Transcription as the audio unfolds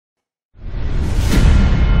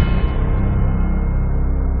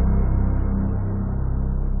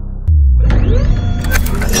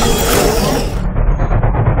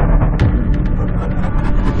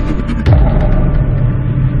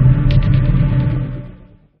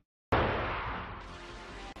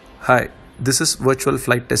Hi, this is Virtual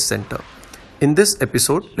Flight Test Center. In this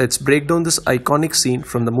episode, let's break down this iconic scene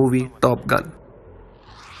from the movie Top Gun.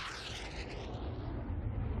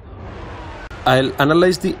 I'll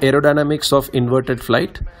analyze the aerodynamics of inverted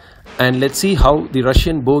flight and let's see how the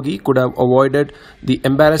Russian bogey could have avoided the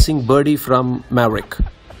embarrassing birdie from Maverick.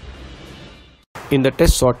 In the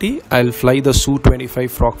test sortie, I'll fly the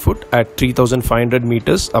Su-25 Frogfoot at 3,500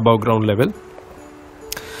 meters above ground level.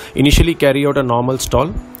 Initially carry out a normal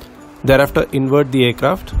stall. Thereafter invert the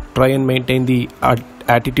aircraft, try and maintain the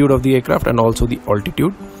attitude of the aircraft and also the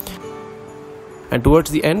altitude. And towards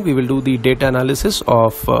the end we will do the data analysis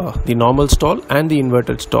of the normal stall and the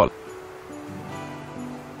inverted stall.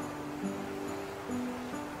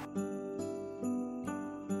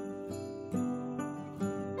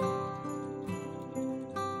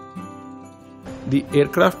 The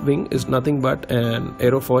aircraft wing is nothing but an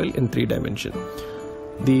aerofoil in 3 dimensions.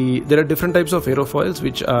 There are different types of aerofoils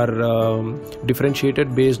which are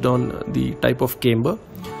differentiated based on the type of camber.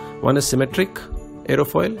 One is symmetric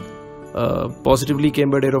aerofoil, positively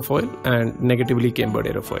cambered aerofoil and negatively cambered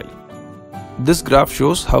aerofoil. This graph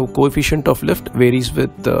shows how coefficient of lift varies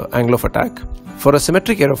with the angle of attack. For a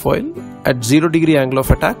symmetric aerofoil, at 0 degree angle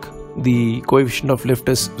of attack, the coefficient of lift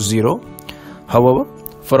is 0. However,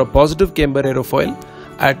 for a positive camber aerofoil,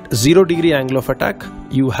 at 0 degree angle of attack,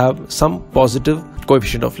 you have some positive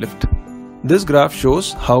coefficient of lift. This graph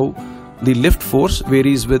shows how the lift force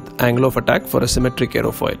varies with angle of attack for a symmetric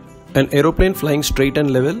aerofoil. An aeroplane flying straight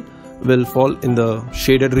and level will fall in the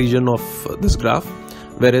shaded region of this graph,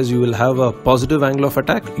 whereas you will have a positive angle of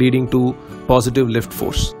attack leading to positive lift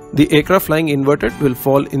force. The aircraft flying inverted will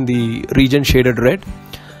fall in the region shaded red.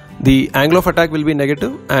 The angle of attack will be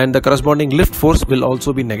negative and the corresponding lift force will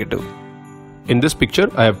also be negative. In this picture,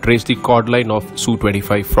 I have traced the chord line of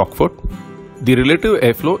Su-25 Frogfoot. The relative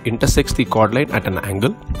airflow intersects the chord line at an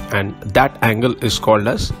angle, and that angle is called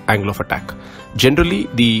as angle of attack. Generally,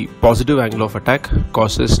 the positive angle of attack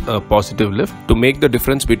causes a positive lift. To make the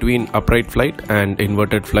difference between upright flight and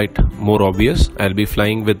inverted flight more obvious, I'll be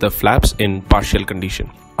flying with the flaps in partial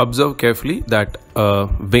condition. Observe carefully that a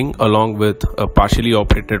wing along with a partially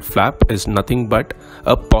operated flap is nothing but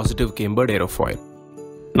a positive cambered aerofoil.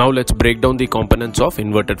 Now let's break down the components of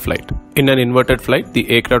inverted flight. In an inverted flight, the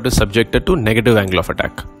aircraft is subjected to negative angle of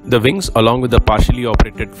attack. The wings along with the partially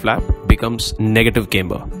operated flap becomes negative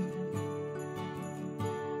camber.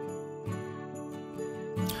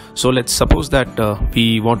 So let's suppose that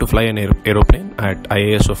we want to fly an aeroplane at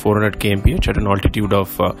IAS of 400 kmph at an altitude of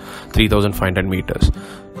 3,500 meters.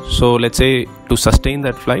 So let's say to sustain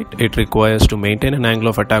that flight, it requires to maintain an angle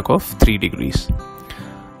of attack of 3 degrees.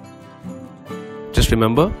 Just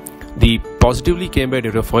remember, the positively cambered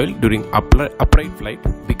aerofoil during upright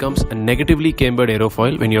flight becomes a negatively cambered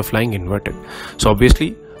aerofoil when you're flying inverted. So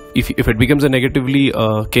obviously, if it becomes a negatively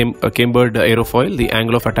cambered aerofoil, the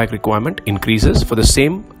angle of attack requirement increases for the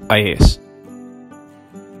same IAS.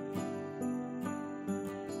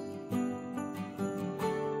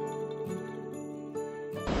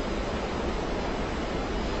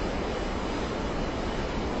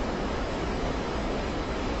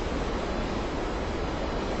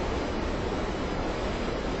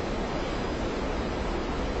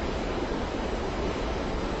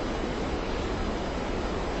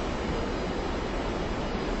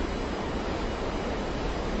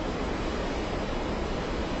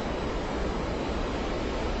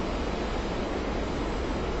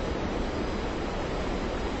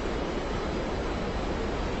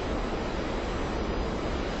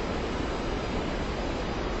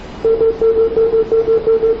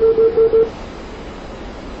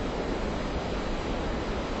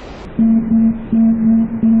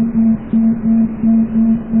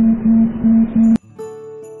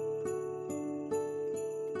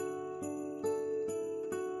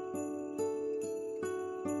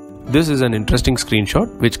 This is an interesting screenshot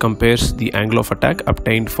which compares the angle of attack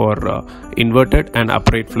obtained for inverted and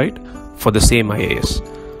upright flight for the same IAS.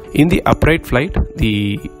 In the upright flight,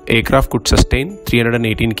 the aircraft could sustain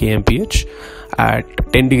 318 kmph at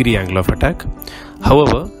 10 degree angle of attack.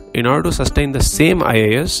 However, in order to sustain the same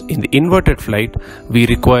IAS in the inverted flight, we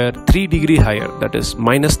require 3 degree higher, that is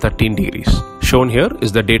minus 13 degrees. Shown here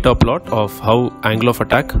is the data plot of how angle of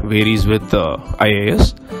attack varies with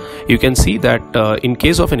IAS. You can see that in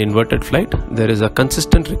case of an inverted flight, there is a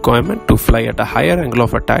consistent requirement to fly at a higher angle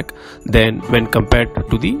of attack than when compared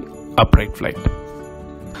to the upright flight.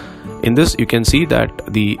 In this, you can see that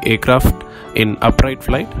the aircraft in upright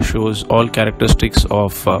flight shows all characteristics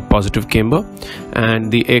of positive camber,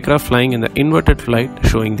 and the aircraft flying in the inverted flight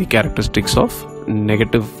showing the characteristics of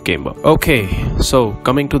negative camber. Okay, so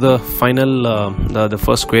coming to the final, the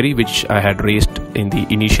first query which I had raised in the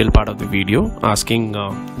initial part of the video, asking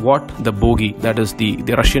what the bogey, that is the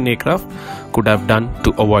Russian aircraft, could have done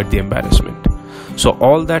to avoid the embarrassment. So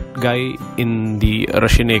all that guy in the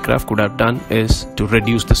Russian aircraft could have done is to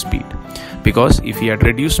reduce the speed, because if he had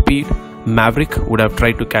reduced speed, Maverick would have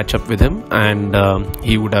tried to catch up with him, and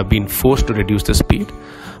he would have been forced to reduce the speed.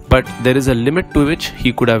 But there is a limit to which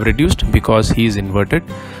he could have reduced, because he is inverted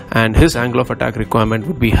and his angle of attack requirement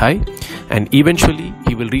would be high, and eventually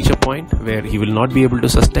he will reach a point where he will not be able to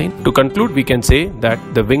sustain. To conclude, we can say that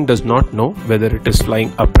the wing does not know whether it is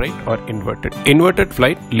flying upright or inverted. Inverted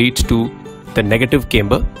flight leads to the negative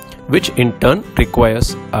camber, which in turn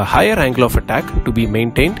requires a higher angle of attack to be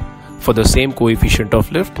maintained for the same coefficient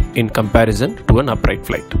of lift in comparison to an upright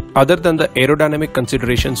flight. Other than the aerodynamic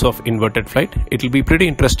considerations of inverted flight, it will be pretty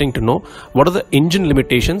interesting to know what are the engine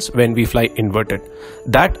limitations when we fly inverted.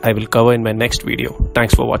 That I will cover in my next video.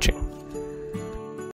 Thanks for watching.